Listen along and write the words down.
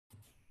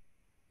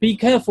be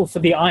careful for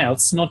the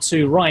IELTS not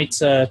to write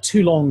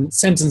too long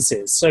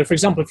sentences. So, for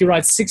example, if you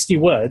write 60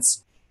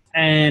 words,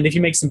 and if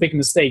you make some big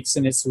mistakes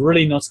and it's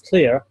really not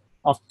clear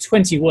after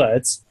 20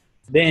 words,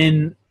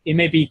 then it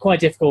may be quite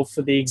difficult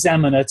for the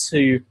examiner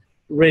to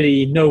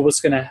really know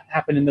what's going to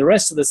happen in the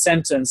rest of the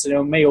sentence, and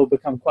it may all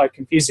become quite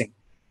confusing.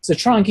 So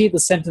try and keep the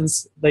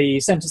sentence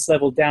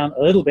level down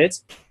a little bit.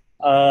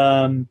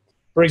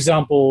 For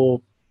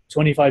example,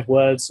 25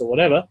 words or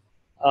whatever.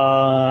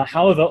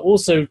 However,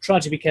 also try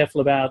to be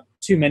careful about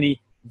too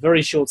many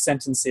very short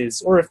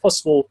sentences, or if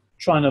possible,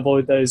 try and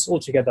avoid those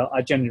altogether.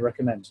 I generally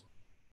recommend.